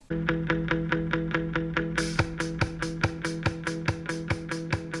One.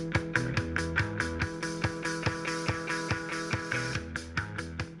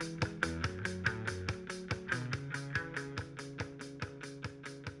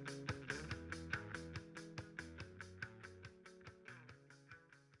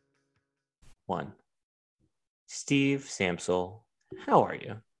 Steve Samsel, how are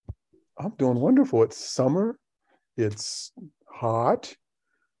you? I'm doing wonderful. It's summer. It's hot.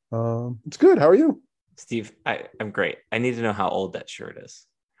 It's good. How are you? Steve, I'm great. I need to know how old that shirt is.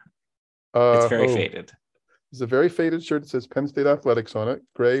 It's very faded. It's a very faded shirt that says Penn State Athletics on it,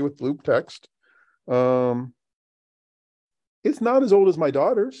 gray with blue text. It's not as old as my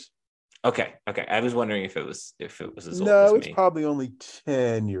daughter's. Okay. I was wondering if it was as old as No, me. it's probably only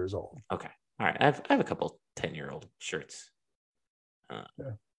 10 years old. Okay. All right. I have a couple 10-year-old shirts. Yeah.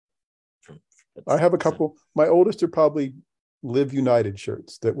 I have a couple. My oldest are probably Live United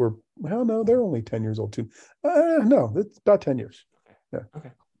shirts that were, well, no, they're only 10 years old too. No, it's about 10 years. Okay. Yeah. Okay.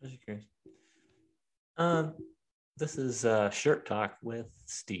 Just curious. This is Shirt Talk with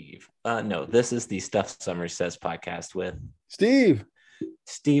Steve. No, this is the Stuff Summers Says podcast with Steve.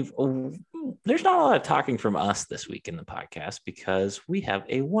 There's not a lot of talking from us this week in the podcast because we have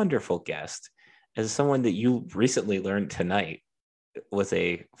a wonderful guest. As someone that you recently learned tonight was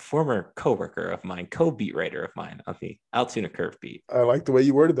a former coworker of mine, co-beat writer of mine on the Altoona Curve beat. I like the way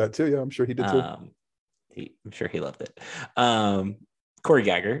you worded that too. Yeah, I'm sure he did too. I'm sure he loved it. Cory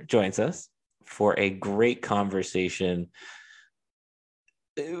Geiger joins us for a great conversation.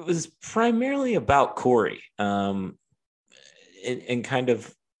 It was primarily about Cory and kind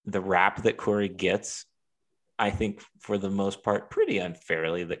of the rap that Cory gets. I think for the most part, pretty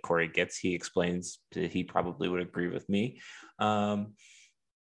unfairly that Cory gets. He explains that he probably would agree with me. The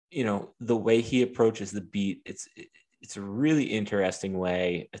way he approaches the beat, it's a really interesting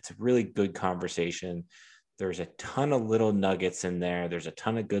way. It's a really good conversation. There's a ton of little nuggets in there. There's a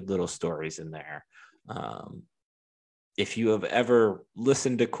ton of good little stories in there. If you have ever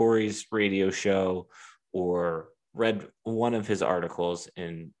listened to Cory's radio show or read one of his articles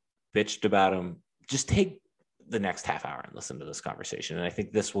and bitched about him, just take the next half hour and listen to this conversation. And I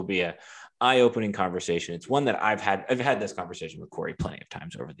think this will be a eye-opening conversation. It's one that I've had this conversation with Cory plenty of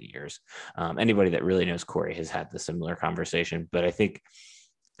times over the years. Anybody that really knows Cory has had the similar conversation, but I think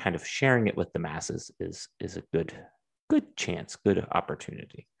kind of sharing it with the masses is a good chance, good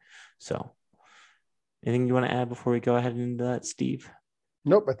opportunity. So anything you want to add before we go ahead into that, Steve?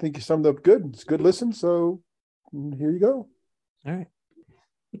 Nope. I think you summed up good. It's a good listen. So here you go. All right.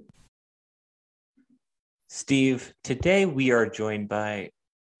 Steve, today we are joined by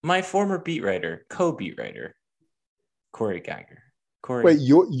my former beat writer, co-beat writer, Cory Geiger. Cory, wait,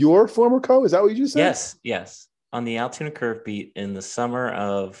 your former co? Is that what you just said? Yes. On the Altoona Curve beat in the summer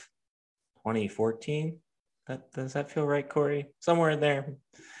of 2014. Does that feel right, Cory? Somewhere in there.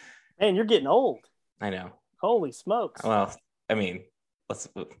 Man, you're getting old. I know. Holy smokes. Well, I mean,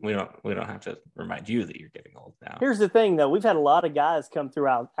 we don't have to remind you that you're getting old now. Here's the thing, though. We've had a lot of guys come through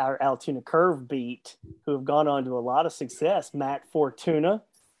our Altoona Curve beat who have gone on to a lot of success. Matt Fortuna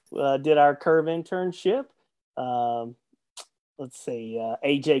did our Curve internship. Let's see.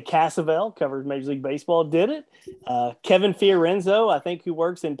 AJ Cassavell covered Major League Baseball, did it. Kevin Fiorenzo, I think, who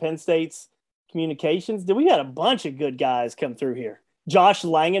works in Penn State's communications. We had a bunch of good guys come through here. Josh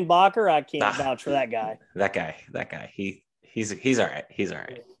Langenbacher, I can't vouch for that guy. That guy. He's all right. He's all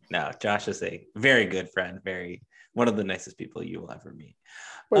right. No, Josh is a very good friend, one of the nicest people you will ever meet.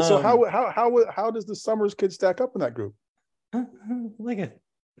 Wait, so how does the Summers kid stack up in that group? Like it.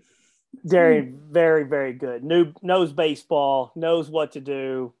 Very, very, very good. Knows baseball, knows what to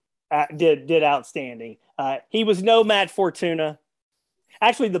do. Did outstanding. He was no Matt Fortuna.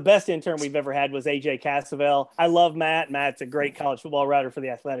 Actually, the best intern we've ever had was AJ Cassavell. I love Matt. Matt's a great college football writer for the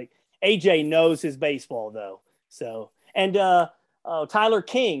Athletic. AJ knows his baseball, though. So, and Tyler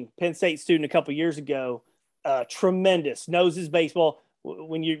King, Penn State student a couple years ago, tremendous, knows his baseball.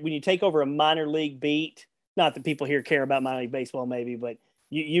 When you take over a minor league beat, not that people here care about minor league baseball, maybe, but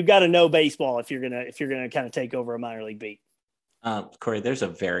you got to know baseball if you're gonna kind of take over a minor league beat. Cory, there's a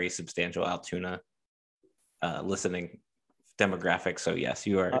very substantial Altoona listening demographic. So yes,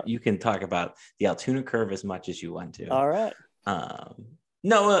 you can talk about the Altoona Curve as much as you want to. All right.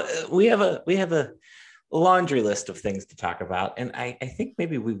 We have a laundry list of things to talk about, and I think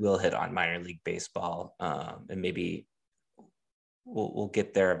maybe we will hit on minor league baseball, and maybe we'll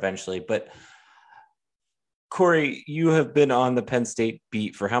get there eventually. But Cory, you have been on the Penn State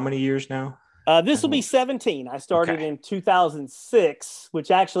beat for how many years now? This will be 17. I started in 2006, which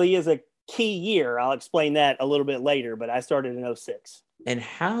actually is a key year. I'll explain that a little bit later, but I started in 06. And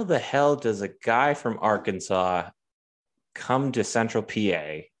how the hell does a guy from Arkansas come to Central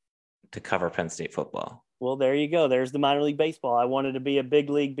PA to cover Penn State football? Well, there you go. There's the minor league baseball. I wanted to be a big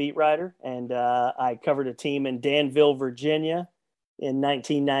league beat writer, and I covered a team in Danville, Virginia in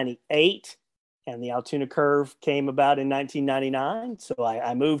 1998, and the Altoona Curve came about in 1999. So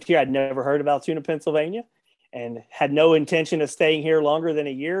I moved here. I'd never heard of Altoona, Pennsylvania, and had no intention of staying here longer than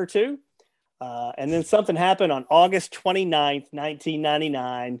a year or two. And then something happened on August 29th,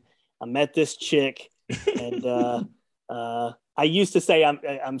 1999. I met this chick, and I used to say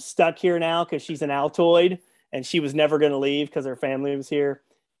I'm stuck here now because she's an Altoid, and she was never going to leave because her family was here.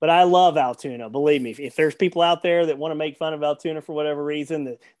 But I love Altoona. Believe me, if there's people out there that want to make fun of Altoona for whatever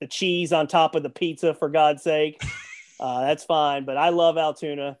reason, the cheese on top of the pizza, for God's sake, that's fine. But I love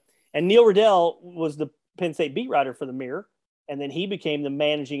Altoona. And Neil Riddell was the Penn State beat writer for the Mirror, and then he became the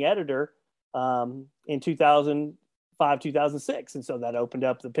managing editor in 2005, 2006. And so that opened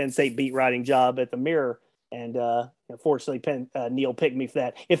up the Penn State beat writing job at the Mirror. And fortunately, Neil picked me for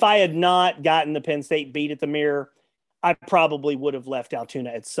that. If I had not gotten the Penn State beat at the Mirror, I probably would have left Altoona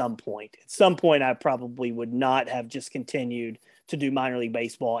at some point. At some point, I probably would not have just continued to do minor league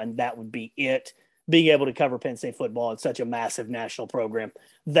baseball, and that would be it. Being able to cover Penn State football at such a massive national program,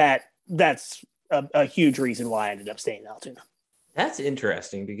 that's a huge reason why I ended up staying in Altoona. That's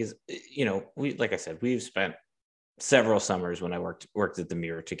interesting because, like I said, we've spent several summers when I worked at the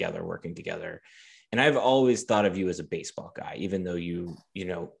Mirror together, working together. And I've always thought of you as a baseball guy, even though you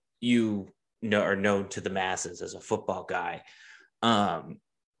are known to the masses as a football guy.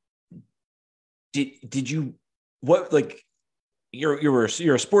 Did you, what, like, you're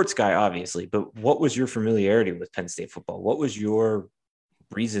a sports guy, obviously, but what was your familiarity with Penn State football? What was your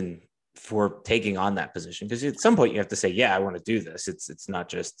reason for taking on that position? Because at some point you have to say, yeah, I want to do this. It's not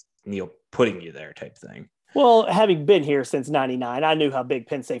just Neil putting you there type thing. Well, having been here since 99, I knew how big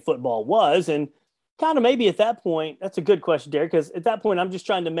Penn State football was. And kind of maybe at that point, that's a good question, Derek, because at that point, I'm just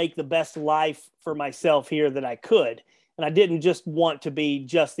trying to make the best life for myself here that I could. And I didn't just want to be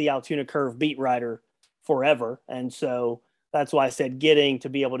just the Altoona Curve beat writer forever. And so that's why I said getting to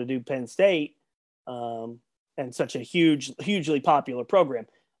be able to do Penn State and such a hugely popular program,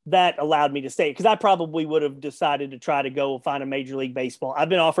 that allowed me to stay, because I probably would have decided to try to go find a Major League Baseball. I've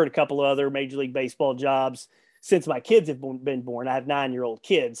been offered a couple of other Major League Baseball jobs since my kids have been born. I have 9-year-old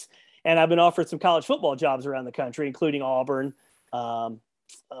kids. And I've been offered some college football jobs around the country, including Auburn, Ole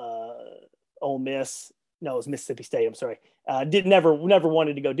Miss. No, it was Mississippi State. I'm sorry. Never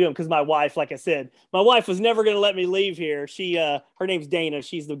wanted to go do them because my wife, like I said, my wife was never going to let me leave here. She, her name's Dana.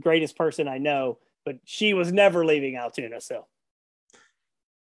 She's the greatest person I know, but she was never leaving Altoona. So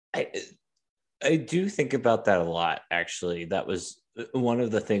I do think about that a lot, actually. That was one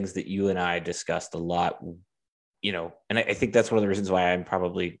of the things that you and I discussed a lot, and I think that's one of the reasons why I'm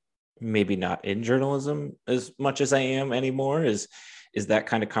probably maybe not in journalism as much as I am anymore, is that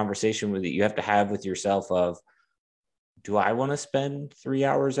kind of conversation that you have to have with yourself of, do I want to spend 3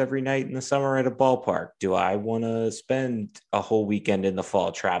 hours every night in the summer at a ballpark? Do I want to spend a whole weekend in the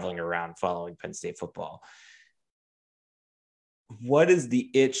fall traveling around following Penn State football? What is the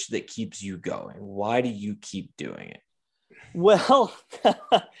itch that keeps you going? Why do you keep doing it? Well,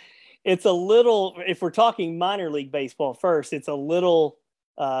 it's a little, if we're talking minor league baseball first, it's a little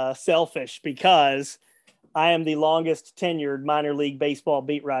selfish because I am the longest tenured minor league baseball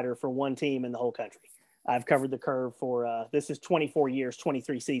beat writer for one team in the whole country. I've covered the Curve for this is 24 years,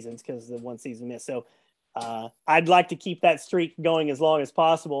 23 seasons, because the one season missed. So I'd like to keep that streak going as long as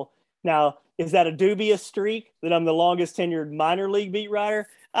possible. Now, is that a dubious streak that I'm the longest tenured minor league beat writer?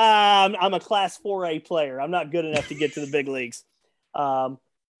 I'm a class 4A player. I'm not good enough to get to the big leagues.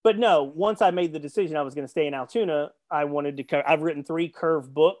 But no, once I made the decision I was going to stay in Altoona, I wanted to cover. I've written 3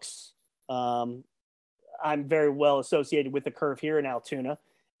 Curve books. I'm very well associated with the Curve here in Altoona.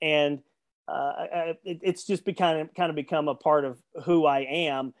 And it's just kind of become a part of who I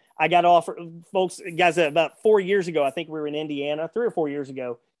am. I got offered, guys, about 4 years ago, I think we were in Indiana, 3 or 4 years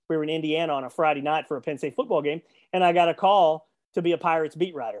ago, we were in Indiana on a Friday night for a Penn State football game. And I got a call to be a Pirates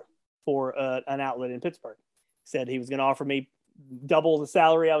beat writer for an outlet in Pittsburgh. Said he was going to offer me double the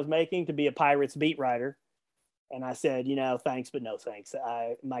salary I was making to be a Pirates beat writer. And I said, thanks, but no thanks.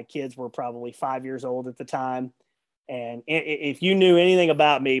 My kids were probably 5 years old at the time. And if you knew anything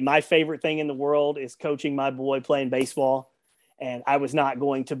about me, my favorite thing in the world is coaching my boy playing baseball. And I was not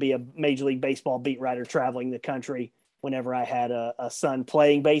going to be a Major League Baseball beat writer traveling the country whenever I had a son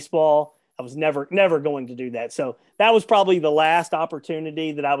playing baseball. I was never going to do that. So that was probably the last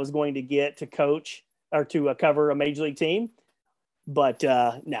opportunity that I was going to get to coach or to cover a Major League team. But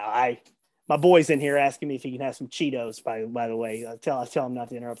no, My boy's in here asking me if he can have some Cheetos. By the way, I tell him not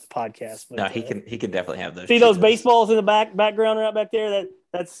to interrupt the podcast. But, no, he can definitely have those. See Cheetos. Those baseballs in the background right back there.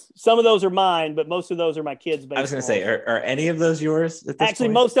 That's some of those are mine, but most of those are my kids' baseballs. I was going to say, are any of those yours? At this Actually,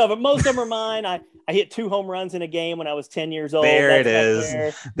 point? most of them are mine. I hit 2 home runs in a game when I was 10 years old. There That's it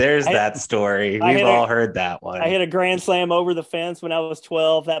is. There's that story. We've all heard that one. I hit a grand slam over the fence when I was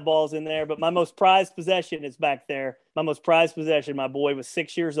 12. That ball's in there. But my most prized possession is back there. My most prized possession, my boy was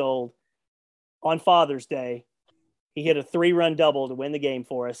 6 years old. On Father's Day, he hit a 3-run double to win the game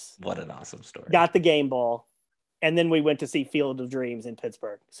for us. What an awesome story. Got the game ball. And then we went to see Field of Dreams in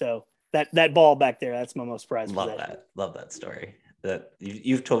Pittsburgh. So that ball back there, that's my most prized possession. Love that story. That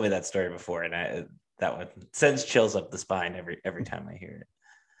you've told me that story before, and that one sends chills up the spine every time I hear it.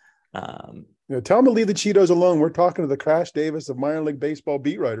 Tell him to leave the Cheetos alone. We're talking to the Crash Davis of minor league baseball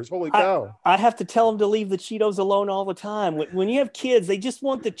beat writers. Holy cow! I have to tell them to leave the Cheetos alone all the time. When you have kids, they just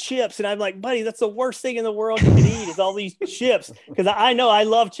want the chips, and I'm like, buddy, that's the worst thing in the world you can eat is all these chips. Because I know I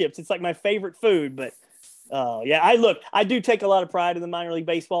love chips; it's like my favorite food. But I do take a lot of pride in the minor league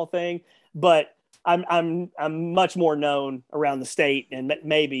baseball thing, but I'm much more known around the state and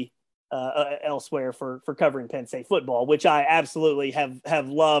maybe elsewhere for covering Penn State football, which I absolutely have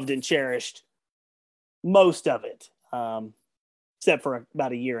loved and cherished most of it, except for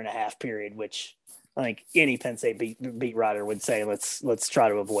about a 1.5 year period, which I think any Penn State beat writer would say let's try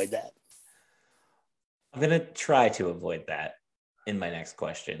to avoid that. I'm going to try to avoid that in my next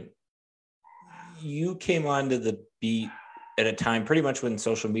question. You came onto the beat at a time pretty much when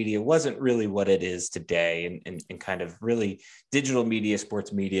social media wasn't really what it is today, and kind of really digital media,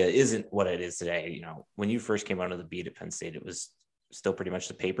 sports media isn't what it is today. When you first came onto the beat at Penn State, it was still pretty much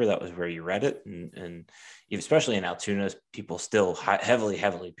the paper. That was where you read it. And especially in Altoona, people still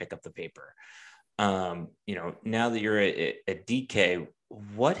heavily pick up the paper. Now that you're at DK,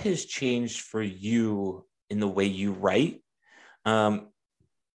 what has changed for you in the way you write?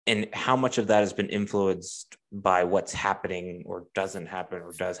 And how much of that has been influenced by what's happening or doesn't happen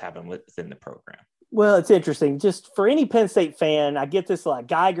or does happen within the program? Well, it's interesting. Just for any Penn State fan, I get this a lot.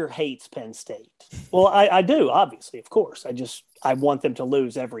 Geiger hates Penn State. Well, I do, obviously, of course. I want them to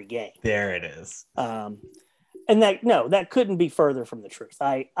lose every game. There it is. And that couldn't be further from the truth.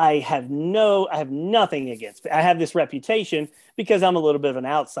 I have nothing against it. I have this reputation because I'm a little bit of an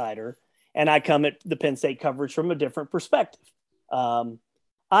outsider, and I come at the Penn State coverage from a different perspective.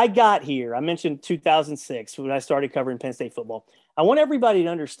 I got here, I mentioned 2006 when I started covering Penn State football. I want everybody to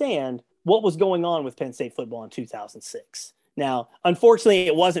understand what was going on with Penn State football in 2006. Now, unfortunately,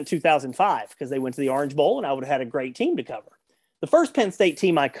 it wasn't 2005 because they went to the Orange Bowl and I would have had a great team to cover. The first Penn State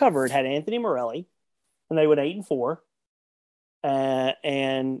team I covered had Anthony Morelli, and they went 8-4.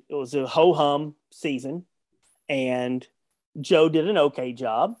 And it was a ho-hum season, and Joe did an okay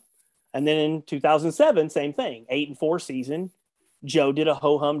job. And then in 2007, same thing, 8-4 season. Joe did a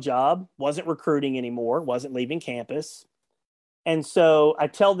ho-hum job, wasn't recruiting anymore, wasn't leaving campus. And so I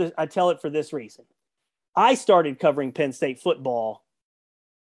tell it for this reason. I started covering Penn State football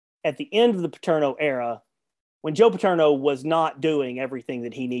at the end of the Paterno era when Joe Paterno was not doing everything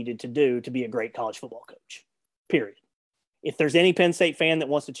that he needed to do to be a great college football coach, period. If there's any Penn State fan that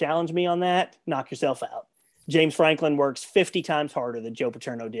wants to challenge me on that, knock yourself out. James Franklin works 50 times harder than Joe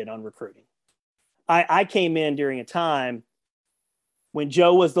Paterno did on recruiting. I came in during a time when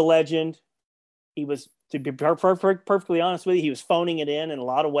Joe was the legend. He was, to be perfectly honest with you, he was phoning it in a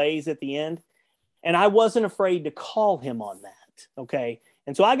lot of ways at the end. And I wasn't afraid to call him on that, okay?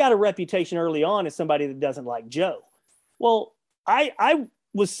 And so I got a reputation early on as somebody that doesn't like Joe. Well, I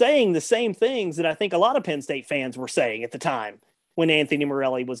was saying the same things that I think a lot of Penn State fans were saying at the time when Anthony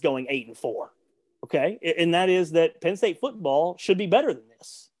Morelli was going 8-4, okay? And that is that Penn State football should be better than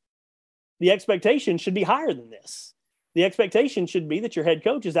this. The expectation should be higher than this. The expectation should be that your head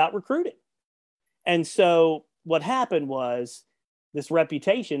coach is out recruiting. And so what happened was this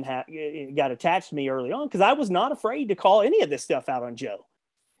reputation got attached to me early on because I was not afraid to call any of this stuff out on Joe.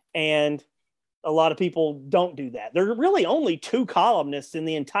 And a lot of people don't do that. There are really only 2 columnists in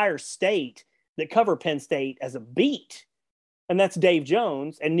the entire state that cover Penn State as a beat. And that's Dave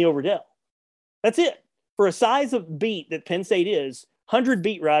Jones and Neil Riddell. That's it. For a size of beat that Penn State is, 100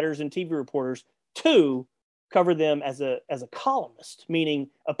 beat writers and TV reporters, 2 cover them as a columnist, meaning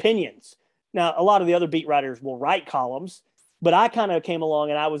opinions. Now, a lot of the other beat writers will write columns, but I kind of came along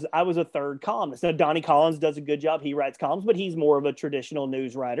and I was a third columnist. Now, Donnie Collins does a good job. He writes columns, but he's more of a traditional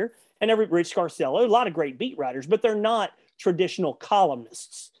news writer. And Rich Scarcello, a lot of great beat writers, but they're not traditional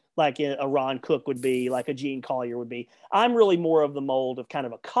columnists like a Ron Cook would be, like a Gene Collier would be. I'm really more of the mold of kind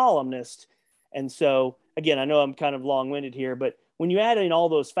of a columnist. And so, again, I know I'm kind of long-winded here, but when you add in all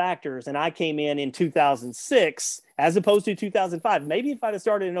those factors, and I came in 2006 as opposed to 2005, maybe if I'd have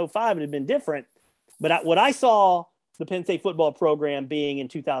started in 2005, it'd have been different. But what I saw the Penn State football program being in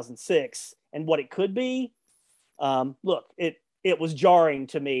 2006 and what it could be, look, it was jarring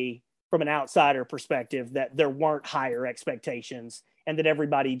to me from an outsider perspective that there weren't higher expectations and that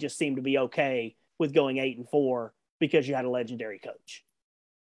everybody just seemed to be okay with going 8-4 because you had a legendary coach.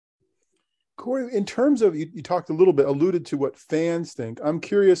 Cory, in terms of, you talked a little bit, alluded to what fans think. I'm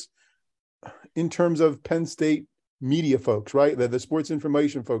curious in terms of Penn State media folks, right? The sports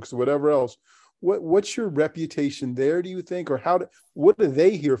information folks, whatever else. What's your reputation there, do you think? Or what do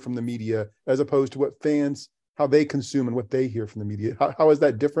they hear from the media as opposed to what fans, how they consume and what they hear from the media? How is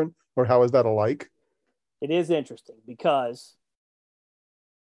that different, or how is that alike? It is interesting because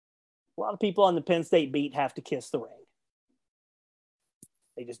a lot of people on the Penn State beat have to kiss the ring.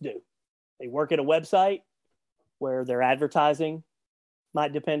 They just do. They work at a website where their advertising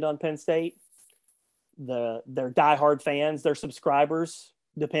might depend on Penn State. Their diehard fans, their subscribers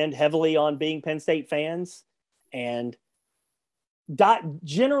depend heavily on being Penn State fans. And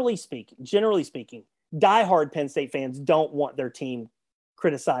generally speaking, diehard Penn State fans don't want their team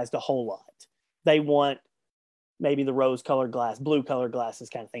criticized a whole lot. They want maybe the rose-colored glass, blue-colored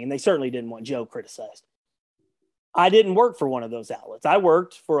glasses kind of thing. And they certainly didn't want Joe criticized. I didn't work for one of those outlets. I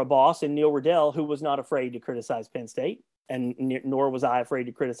worked for a boss in Neil Riddell who was not afraid to criticize Penn State, and nor was I afraid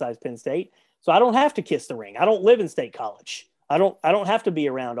to criticize Penn State. So I don't have to kiss the ring. I don't live in State College. I don't have to be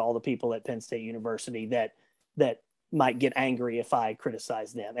around all the people at Penn State University that might get angry if I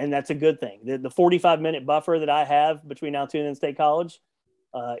criticize them. And that's a good thing. The 45-minute buffer that I have between Altoona and State College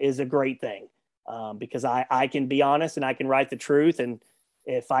is a great thing because I can be honest and I can write the truth. And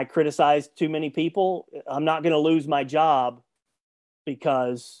if I criticize too many people, I'm not going to lose my job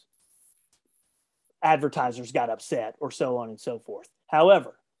because advertisers got upset or so on and so forth.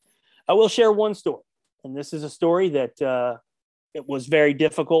 However, I will share one story. And this is a story that it was very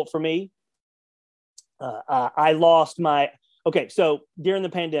difficult for me. I lost so during the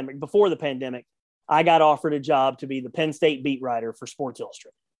pandemic, before the pandemic, I got offered a job to be the Penn State beat writer for Sports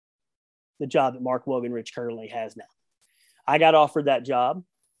Illustrated, the job that Mark Wogenrich currently has now. I got offered that job.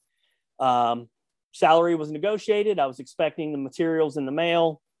 Salary was negotiated. I was expecting the materials in the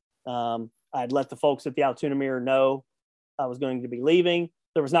mail. I'd let the folks at the Altoona Mirror know I was going to be leaving.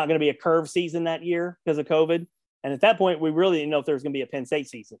 There was not going to be a curve season that year because of COVID. And at that point, we really didn't know if there was going to be a Penn State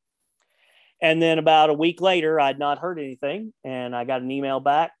season. And then about a week later, I'd not heard anything. And I got an email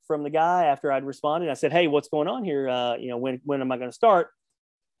back from the guy after I'd responded. I said, hey, what's going on here? When am I going to start?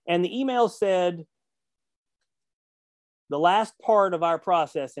 And the email said, the last part of our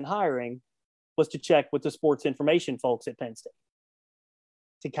process in hiring was to check with the sports information folks at Penn State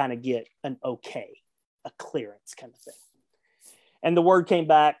to kind of get an okay, a clearance kind of thing. And the word came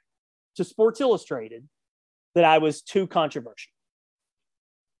back to Sports Illustrated that I was too controversial.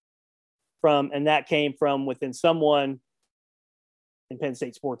 And that came from within someone in Penn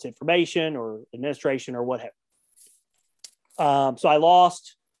State sports information or administration or whatever. So I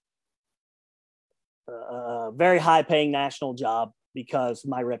lost a very high-paying national job because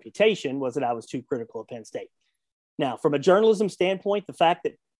my reputation was that I was too critical of Penn State. Now, from a journalism standpoint, the fact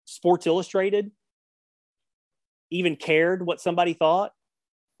that Sports Illustrated even cared what somebody thought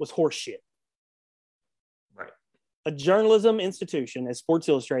was horseshit. Right. A journalism institution as Sports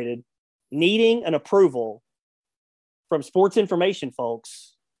Illustrated needing an approval from sports information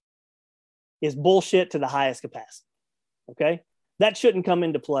folks is bullshit to the highest capacity. Okay? That shouldn't come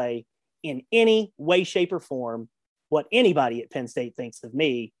into play in any way, shape, or form what anybody at Penn State thinks of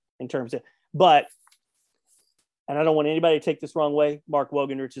me in terms of, and I don't want anybody to take this wrong way, Mark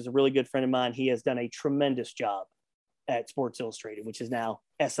Wogenrich is a really good friend of mine. He has done a tremendous job at Sports Illustrated, which is now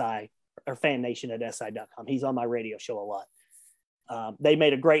SI or Fan Nation at SI.com. He's on my radio show a lot. They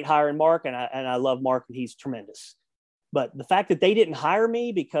made a great hire in Mark, and I love Mark, and he's tremendous. But the fact that they didn't hire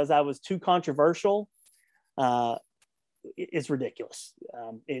me because I was too controversial is ridiculous.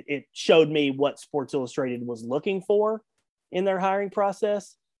 It showed me what Sports Illustrated was looking for in their hiring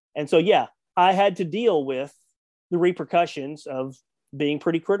process. And so, yeah, I had to deal with the repercussions of being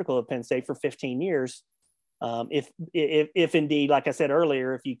pretty critical of Penn State for 15 years. If indeed, like I said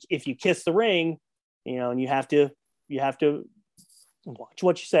earlier, if you kiss the ring, and you have to watch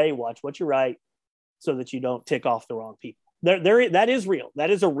what you say, watch what you write, so that you don't tick off the wrong people. That is real. That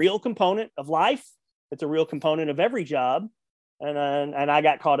is a real component of life. It's a real component of every job, and I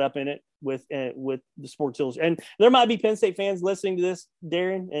got caught up in it with the Sports Illustrated. And there might be Penn State fans listening to this,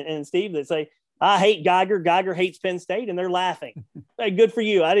 Darren and Steve, that say, I hate Geiger. Geiger hates Penn State, and they're laughing. Hey, good for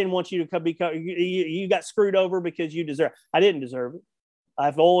you. I didn't want you to come. You got screwed over because you deserve. I didn't deserve it.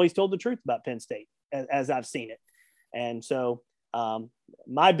 I've always told the truth about Penn State as I've seen it. And so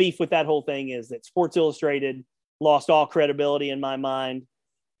my beef with that whole thing is that Sports Illustrated lost all credibility in my mind.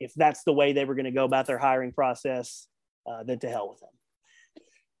 If that's the way they were going to go about their hiring process, then to hell with them.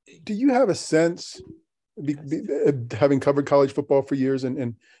 Do you have a sense, having covered college football for years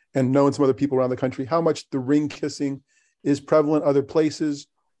and knowing some other people around the country, how much the ring kissing is prevalent other places,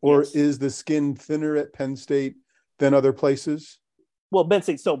 or Yes. is the skin thinner at Penn State than other places? Well, Penn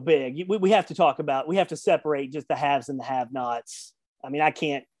State's so big. We have to separate just the haves and the have-nots. I mean, I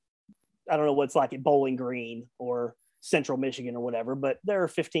don't know what's like at Bowling Green or Central Michigan or whatever, but there are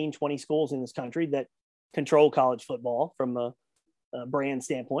 15, 20 schools in this country that control college football from a brand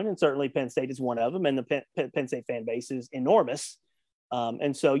standpoint. And certainly Penn State is one of them. And the Penn State fan base is enormous.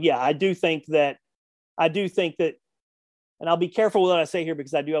 And so, yeah, I do think that, and I'll be careful with what I say here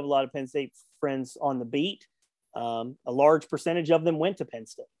because I do have a lot of Penn State friends on the beat. A large percentage of them went to Penn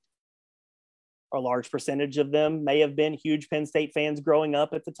State. A large percentage of them may have been huge Penn State fans growing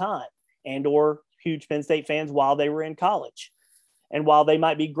up at the time and or huge Penn State fans while they were in college. And while they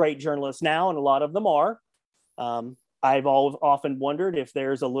might be great journalists now, and a lot of them are, I've often wondered if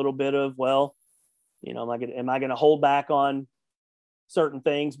there's a little bit of, well, you know, am I going to hold back on certain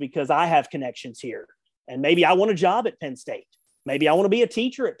things because I have connections here? And maybe I want a job at Penn State. Maybe I want to be a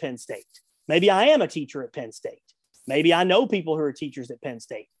teacher at Penn State. Maybe I am a teacher at Penn State. Maybe I know people who are teachers at Penn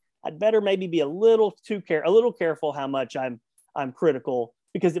State. I'd better maybe be a little careful how much I'm critical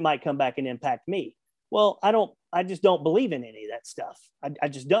because it might come back and impact me. Well, I just don't believe in any of that stuff. I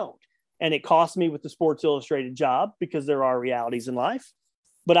just don't. And it cost me with the Sports Illustrated job because there are realities in life.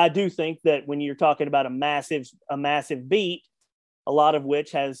 But I do think that when you're talking about a massive beat, a lot of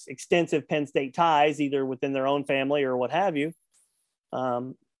which has extensive Penn State ties, either within their own family or what have you,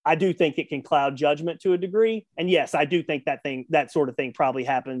 I do think it can cloud judgment to a degree. And yes, I do think that sort of thing probably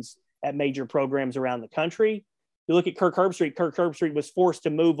happens at major programs around the country. You look at Kirk Herbstreit. Kirk Herbstreit was forced to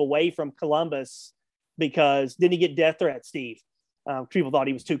move away from Columbus because didn't he get death threats, Steve? People thought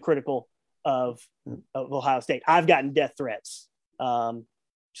he was too critical of Ohio State. I've gotten death threats.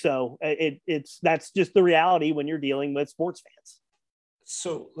 So that's just the reality when you're dealing with sports fans.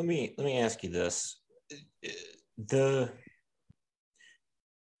 So let me ask you this. The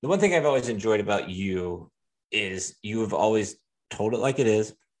one thing I've always enjoyed about you is you have always told it like it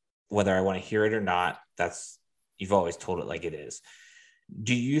is, whether I want to hear it or not. You've always told it like it is.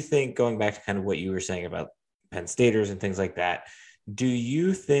 Do you think, going back to kind of what you were saying about Penn Staters and things like that, do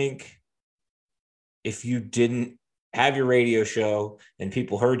you think if you didn't have your radio show and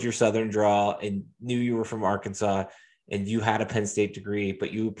people heard your Southern drawl and knew you were from Arkansas and you had a Penn State degree,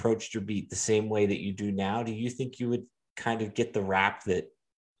 but you approached your beat the same way that you do now, do you think you would kind of get the rap that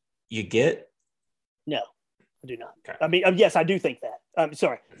you get? No, I do not. Okay. I mean, yes, I do think that. I'm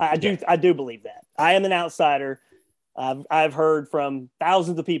sorry. I do believe that. I am an outsider. I've heard from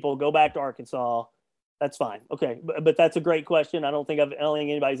thousands of people go back to Arkansas. That's fine. Okay. But that's a great question. I don't think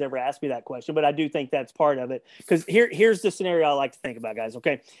anybody's ever asked me that question, but I do think that's part of it. Because here's the scenario I like to think about, guys.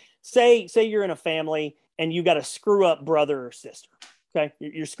 Okay. Say you're in a family and you got a screw up brother or sister. Okay.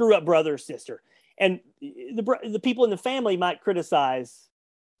 Your screw up brother or sister. And the people in the family might criticize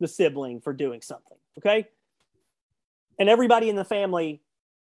the sibling for doing something. Okay. And everybody in the family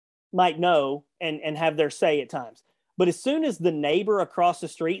might know and have their say at times. But as soon as the neighbor across the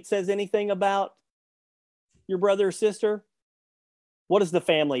street says anything about your brother or sister, what does the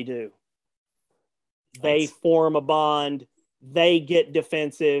family do? They form a bond. They get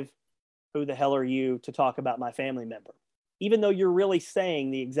defensive. Who the hell are you to talk about my family member? Even though you're really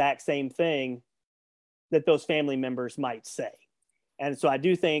saying the exact same thing that those family members might say. And so I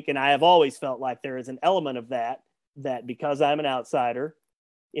do think, and I have always felt like there is an element of that because I'm an outsider,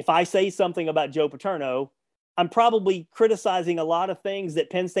 if I say something about Joe Paterno, I'm probably criticizing a lot of things that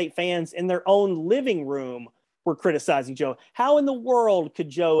Penn State fans in their own living room were criticizing Joe. How in the world could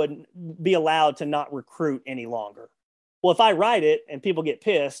Joe be allowed to not recruit any longer? Well, if I write it and people get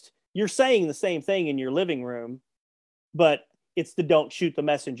pissed, you're saying the same thing in your living room, but it's the don't shoot the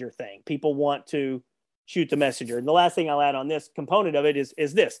messenger thing. People want to shoot the messenger. And the last thing I'll add on this component of it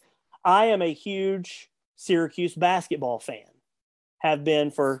is this. I am a huge Syracuse basketball fan, have been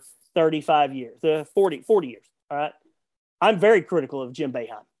for 35 years, 40 years. All right. I'm very critical of Jim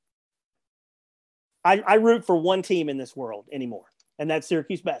Boeheim. I root for one team in this world anymore, and that's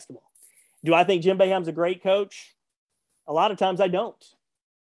Syracuse basketball. Do I think Jim Boeheim's a great coach? A lot of times I don't.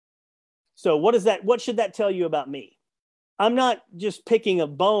 So what should that tell you about me? I'm not just picking a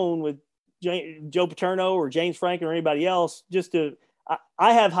bone with Joe Paterno or James Franklin or anybody else, just to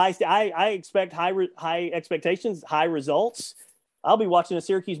I have I expect high expectations, high results. I'll be watching a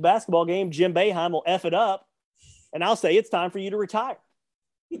Syracuse basketball game. Jim Boeheim will F it up, and I'll say it's time for you to retire.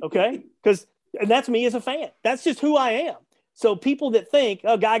 Okay? And that's me as a fan. That's just who I am. So people that think,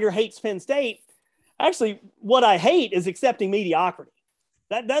 oh, Geiger hates Penn State, actually, what I hate is accepting mediocrity.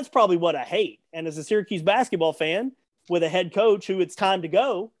 That's probably what I hate. And as a Syracuse basketball fan with a head coach who it's time to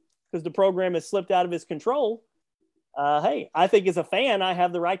go because the program has slipped out of his control, hey, I think as a fan, I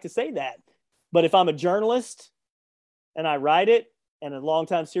have the right to say that. But if I'm a journalist and I write it and a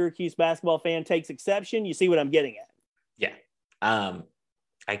longtime Syracuse basketball fan takes exception, you see what I'm getting at. Yeah.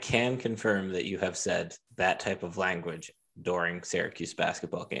 I can confirm that you have said that type of language during Syracuse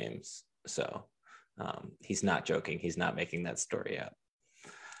basketball games. So he's not joking. He's not making that story up.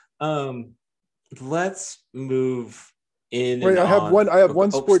 Let's move in. Wait, I have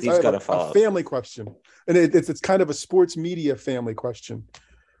one sports. I have a family question, and it's kind of a sports media family question.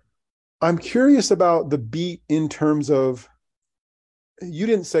 I'm curious about the beat in terms of, you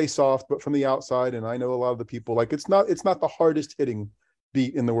didn't say soft, but from the outside, and I know a lot of the people, like it's not the hardest hitting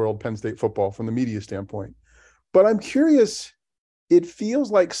beat in the world, Penn State football, from the media standpoint. But I'm curious, it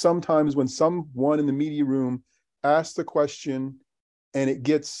feels like sometimes when someone in the media room asks the question and it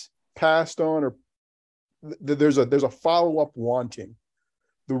gets passed on, or there's a follow-up wanting,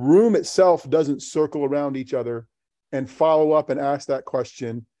 the room itself doesn't circle around each other and follow up and ask that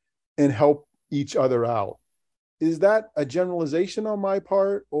question and help each other out. Is that a generalization on my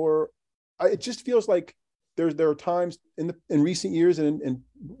part, or it just feels like there are times in recent years and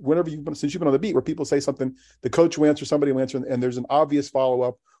whenever since you've been on the beat where people say something, the coach will answer, somebody will answer, and there's an obvious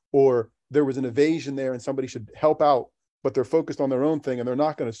follow-up, or there was an evasion there and somebody should help out, but they're focused on their own thing and they're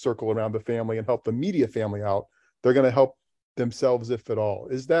not going to circle around the family and help the media family out. They're going to help themselves, if at all.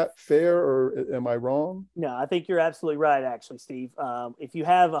 Is that fair, or am I wrong? No, I think you're absolutely right, actually, Steve. If you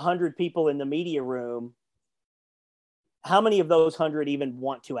have 100 people in the media room, how many of those 100 even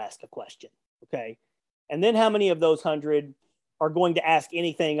want to ask a question? Okay. And then how many of those 100 are going to ask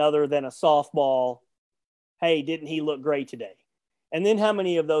anything other than a softball, hey, didn't he look great today? And then how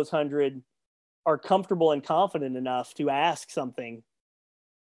many of those 100 are comfortable and confident enough to ask something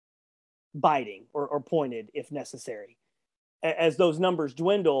biting or pointed if necessary? As those numbers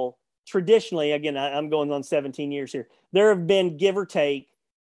dwindle, traditionally, again, I'm going on 17 years here, there have been, give or take,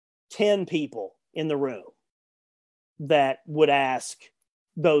 10 people in the room that would ask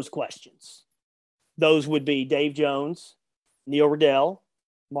those questions. Those would be Dave Jones, Neil Riddell,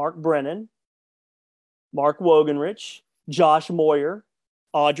 Mark Brennan, Mark Wogenrich, Josh Moyer,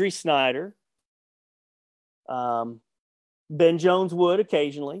 Audrey Snyder, Ben Jones would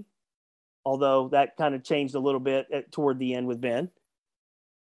occasionally, although that kind of changed a little bit toward the end with Ben.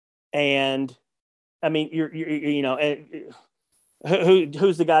 And I mean,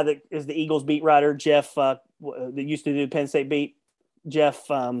 who's the guy that is the Eagles beat writer? Jeff, that used to do Penn State beat. Jeff,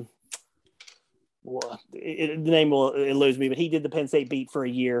 the name will elude me, but he did the Penn State beat for a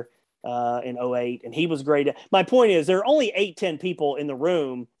year in 2008, and he was great. My point is, there are only 8-10 people in the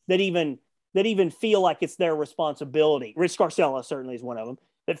room that even feel like it's their responsibility. Rich Scarcella certainly is one of them,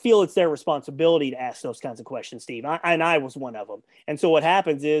 that feel it's their responsibility to ask those kinds of questions, Steve. I was one of them. And so what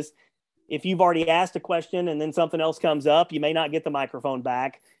happens is, if you've already asked a question and then something else comes up, you may not get the microphone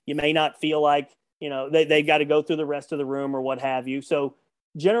back. You may not feel like, they've got to go through the rest of the room or what have you. So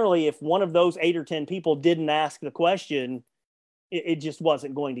generally, if one of those 8 or 10 people didn't ask the question, it just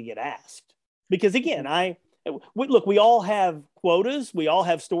wasn't going to get asked. Because again, look, we all have quotas. We all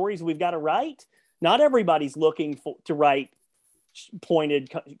have stories we've got to write. Not everybody's looking to write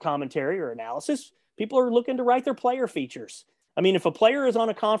pointed commentary or analysis. People are looking to write their player features. I mean, if a player is on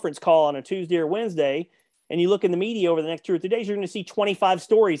a conference call on a Tuesday or Wednesday, and you look in the media over the next 2 or 3 days, you're going to see 25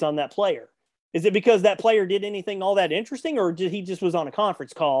 stories on that player. Is it because that player did anything all that interesting, or did he just was on a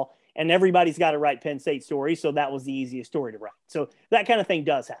conference call and everybody's got to write Penn State stories, so that was the easiest story to write? So that kind of thing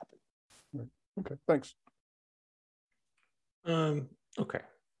does happen. Right. Okay, thanks. Okay.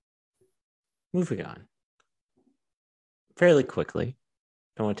 Moving on. Fairly quickly.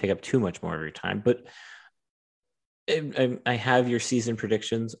 Don't want to take up too much more of your time, but I have your season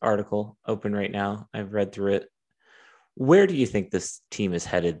predictions article open right now. I've read through it. Where do you think this team is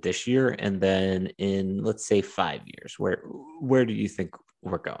headed this year? And then in, let's say, 5 years, where do you think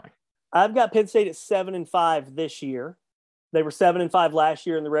we're going? I've got Penn State at 7-5 this year. They were 7-5 last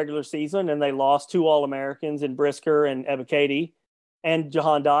year in the regular season, and they lost 2 All-Americans in Brisker and Ebiketie and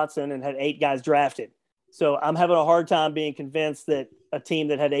Jahan Dotson, and had 8 guys drafted. So I'm having a hard time being convinced that a team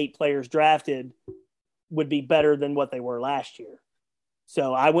that had 8 players drafted would be better than what they were last year.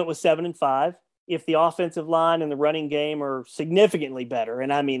 So I went with 7-5. If the offensive line and the running game are significantly better,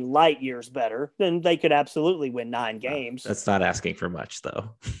 and I mean light years better, then they could absolutely win 9 games. That's not asking for much,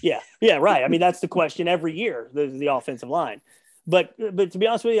 though. Yeah, right. I mean, that's the question every year, the offensive line. But to be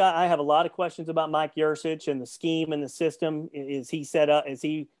honest with you, I have a lot of questions about Mike Yurcich and the scheme and the system. Is he set up? Is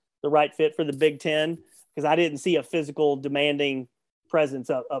he the right fit for the Big Ten? Because I didn't see a physical, demanding presence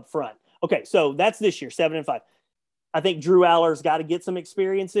up front. Okay, so that's this year, 7-5. I think Drew Aller's got to get some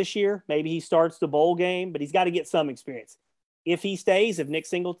experience this year. Maybe he starts the bowl game, but he's got to get some experience. If he stays, if Nick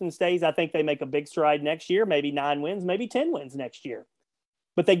Singleton stays, I think they make a big stride next year, maybe 9 wins, maybe 10 wins next year.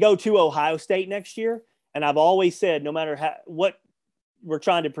 But they go to Ohio State next year. And I've always said, no matter what we're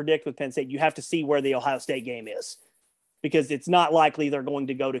trying to predict with Penn State, you have to see where the Ohio State game is, because it's not likely they're going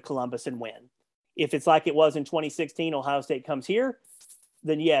to go to Columbus and win. If it's like it was in 2016, Ohio State comes here,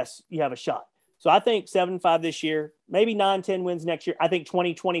 then yes, you have a shot. So I think 7-5 this year, maybe 9-10 wins next year. I think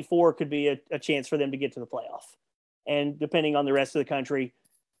 2024 could be a chance for them to get to the playoff. And depending on the rest of the country,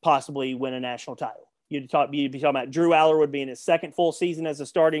 possibly win a national title. You'd be talking about Drew Aller would be in his second full season as a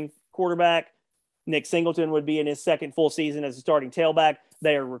starting quarterback. Nick Singleton would be in his second full season as a starting tailback.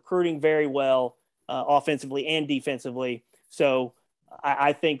 They are recruiting very well offensively and defensively. So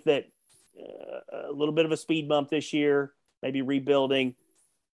I think that a little bit of a speed bump this year, maybe rebuilding.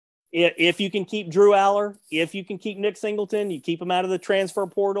 If you can keep Drew Aller, if you can keep Nick Singleton, you keep them out of the transfer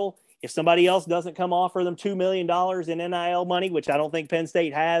portal. If somebody else doesn't come offer them $2 million in NIL money, which I don't think Penn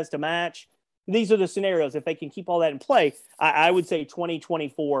State has to match, these are the scenarios. If they can keep all that in play, I would say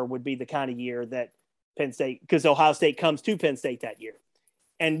 2024 would be the kind of year that Penn State, because Ohio State comes to Penn State that year.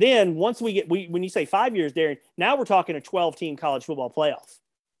 And then once when you say 5 years, Darren, now we're talking a 12-team college football playoff.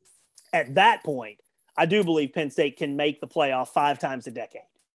 At that point, I do believe Penn State can make the playoff 5 times a decade.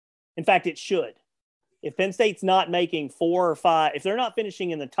 In fact, it should. If Penn State's not making 4 or 5, if they're not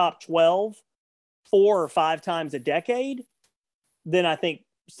finishing in the top 12 4 or 5 times a decade, then I think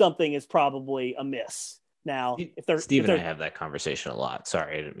something is probably amiss. Now, Steve and I have that conversation a lot.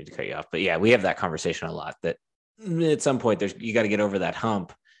 Sorry, I didn't mean to cut you off, but yeah, we have that conversation a lot. That at some point, you got to get over that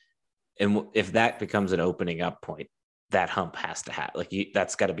hump, and if that becomes an opening up point, that hump has to have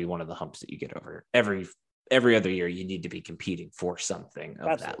that's got to be one of the humps that you get over every other year. You need to be competing for something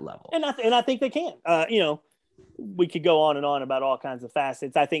of that level, and I think they can. We could go on and on about all kinds of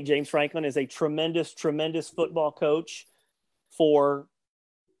facets. I think James Franklin is a tremendous football coach for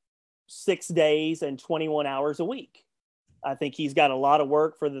 6 days and 21 hours a week. I think he's got a lot of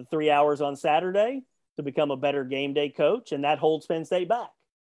work for the 3 hours on Saturday to become a better game day coach, and that holds Penn State back.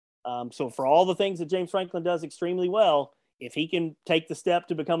 So for all the things that James Franklin does extremely well, if he can take the step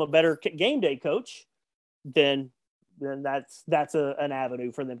to become a better game day coach, then that's an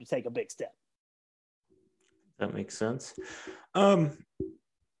avenue for them to take a big step. That makes sense.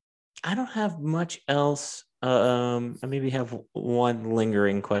 I don't have much else. I maybe have one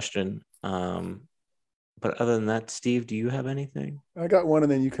lingering question. But other than that, Steve, do you have anything? I got one,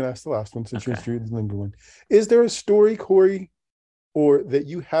 and then you can ask the last one since you're the lingering one. Is there a story, Cory, or that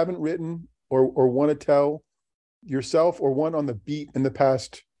you haven't written or want to tell yourself, or one on the beat in the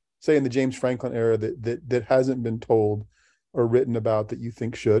past, say in the James Franklin era, that hasn't been told or written about that you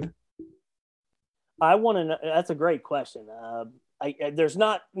think should? I want to know. That's a great question. There's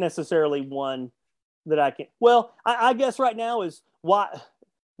not necessarily one that I can. Well, I guess right now is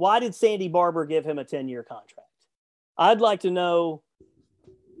why did Sandy Barber give him a 10-year contract? I'd like to know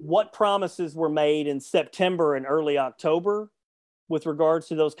what promises were made in September and early October with regards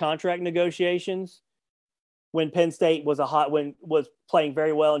to those contract negotiations when Penn State was playing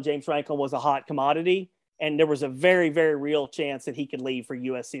very well and James Franklin was a hot commodity. And there was a very, very real chance that he could leave for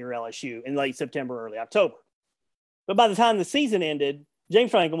USC or LSU in late September, early October. But by the time the season ended, James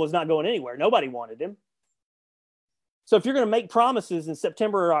Franklin was not going anywhere. Nobody wanted him. So if you're going to make promises in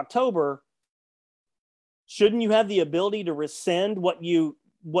September or October, shouldn't you have the ability to rescind what you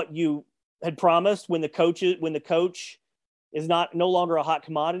had promised when the coach is no longer a hot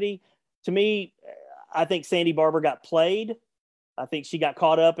commodity? To me, I think Sandy Barber got played. I think she got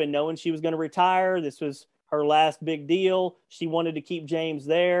caught up in knowing she was going to retire. This was her last big deal. She wanted to keep James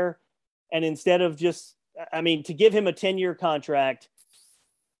there. And instead of to give him a 10-year contract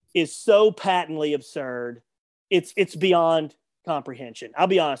is so patently absurd. It's beyond comprehension. I'll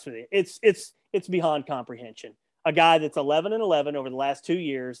be honest with you. It's beyond comprehension. A guy that's 11-11 over the last 2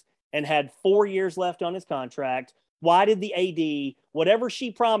 years and had 4 years left on his contract. Why did the AD, whatever she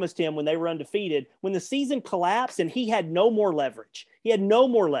promised him when they were undefeated, when the season collapsed and he had no more leverage,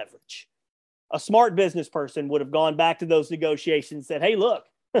 a smart business person would have gone back to those negotiations and said, hey, look,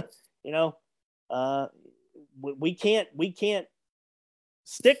 we can't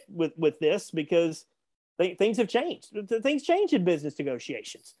stick with this because things have changed. Things change in business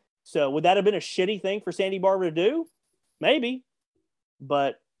negotiations. So would that have been a shitty thing for Sandy Barber to do? Maybe.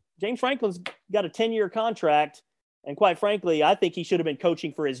 But James Franklin's got a 10-year contract. And quite frankly, I think he should have been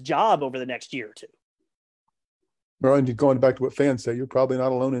coaching for his job over the next year or two. Well, and going back to what fans say, you're probably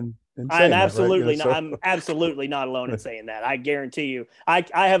not alone in saying I'm absolutely that, right? I'm absolutely not alone in saying that. I guarantee you. I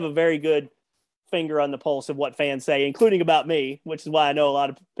have a very good finger on the pulse of what fans say, including about me, which is why I know a lot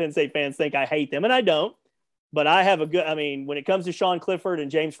of Penn State fans think I hate them, and I don't. But I have when it comes to Sean Clifford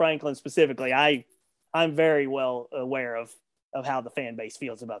and James Franklin specifically, I'm very well aware of how the fan base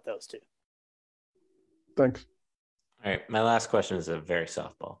feels about those two. Thanks. All right. My last question is a very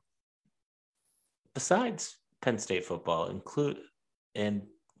softball. Besides Penn State football, and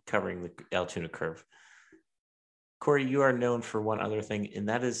covering the Altoona curve, Cory, you are known for one other thing, and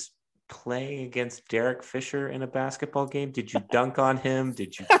that is playing against Derek Fisher in a basketball game. Did you dunk on him?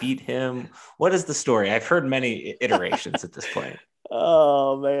 Did you beat him? What is the story? I've heard many iterations at this point.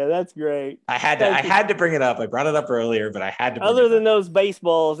 Oh man, that's great. I had to bring it up. I brought it up earlier, but I had to. Other than those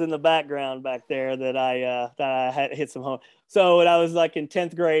baseballs in the background back there that I had hit some home. So when I was like in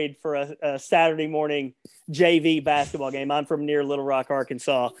 10th grade for a Saturday morning JV basketball game, I'm from near Little Rock,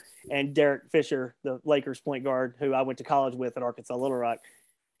 Arkansas, and Derek Fisher, the Lakers point guard who I went to college with at Arkansas Little Rock,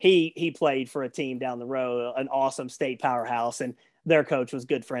 he played for a team down the road, an awesome state powerhouse, and their coach was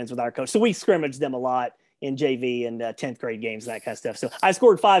good friends with our coach. So we scrimmaged them a lot in JV and 10th grade games and that kind of stuff. So I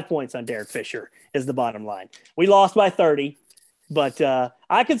scored 5 points on Derek Fisher is the bottom line. We lost by 30, but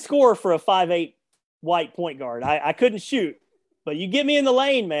I could score for a 5'8" white point guard. I couldn't shoot, but you get me in the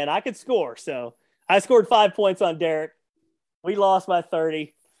lane, man, I could score. So I scored 5 points on Derek. We lost by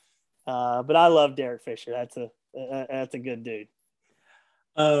 30, but I love Derek Fisher. That's a good dude.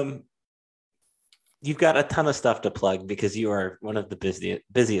 You've got a ton of stuff to plug because you are one of the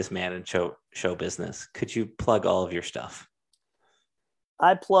busiest man in show business. Could you plug all of your stuff?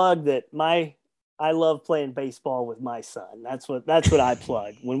 I plug that I love playing baseball with my son. That's what I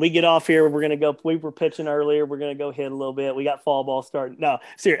plug. When we get off here, we're gonna go. We were pitching earlier. We're gonna go hit a little bit. We got fall ball starting. No,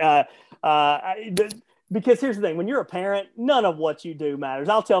 seriously. Because here's the thing: when you're a parent, none of what you do matters.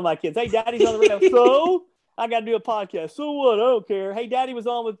 I'll tell my kids, "Hey, Daddy's on the radio." So I got to do a podcast. So what? I don't care. Hey, Daddy was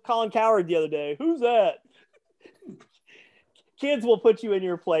on with Colin Cowherd the other day. Who's that? Kids will put you in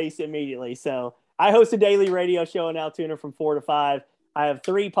your place immediately. So I host a daily radio show in Altoona from 4 to 5. I have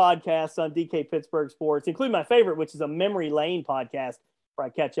 3 podcasts on DK Pittsburgh sports, including my favorite, which is a Memory Lane podcast where I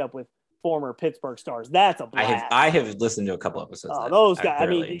catch up with former Pittsburgh stars. That's a blast. I have listened to a couple episodes. Oh, those guys. I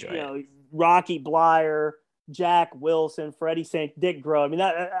mean, Rocky Blyer, Jack Wilson, Freddie St. Dick Grow. I mean,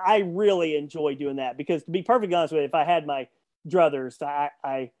 I really enjoy doing that because, to be perfectly honest with you, if I had my druthers,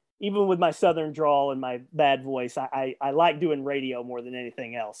 I even with my Southern drawl and my bad voice, I like doing radio more than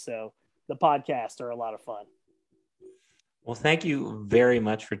anything else. So the podcasts are a lot of fun. Well, thank you very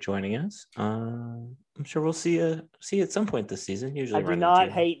much for joining us. I'm sure we'll see you at some point this season. Usually, I do not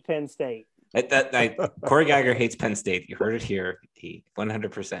hate Penn State. Cory Geiger hates Penn State. You heard it here. He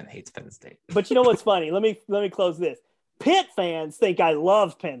 100% hates Penn State. But you know what's funny? Let me close this. Pitt fans think I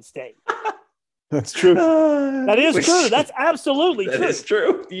love Penn State. That's true. That is true. That's absolutely true. That is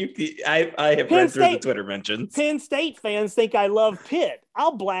true. I have read through the Twitter mentions. Penn State fans think I love Pitt.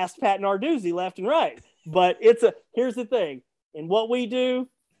 I'll blast Pat Narduzzi left and right. But here's the thing. In what we do,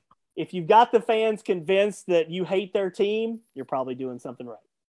 if you've got the fans convinced that you hate their team, you're probably doing something right.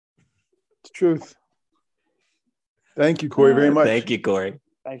 It's truth. Thank you, Cory, very much. Thank you, Cory.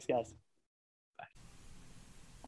 Thanks, guys.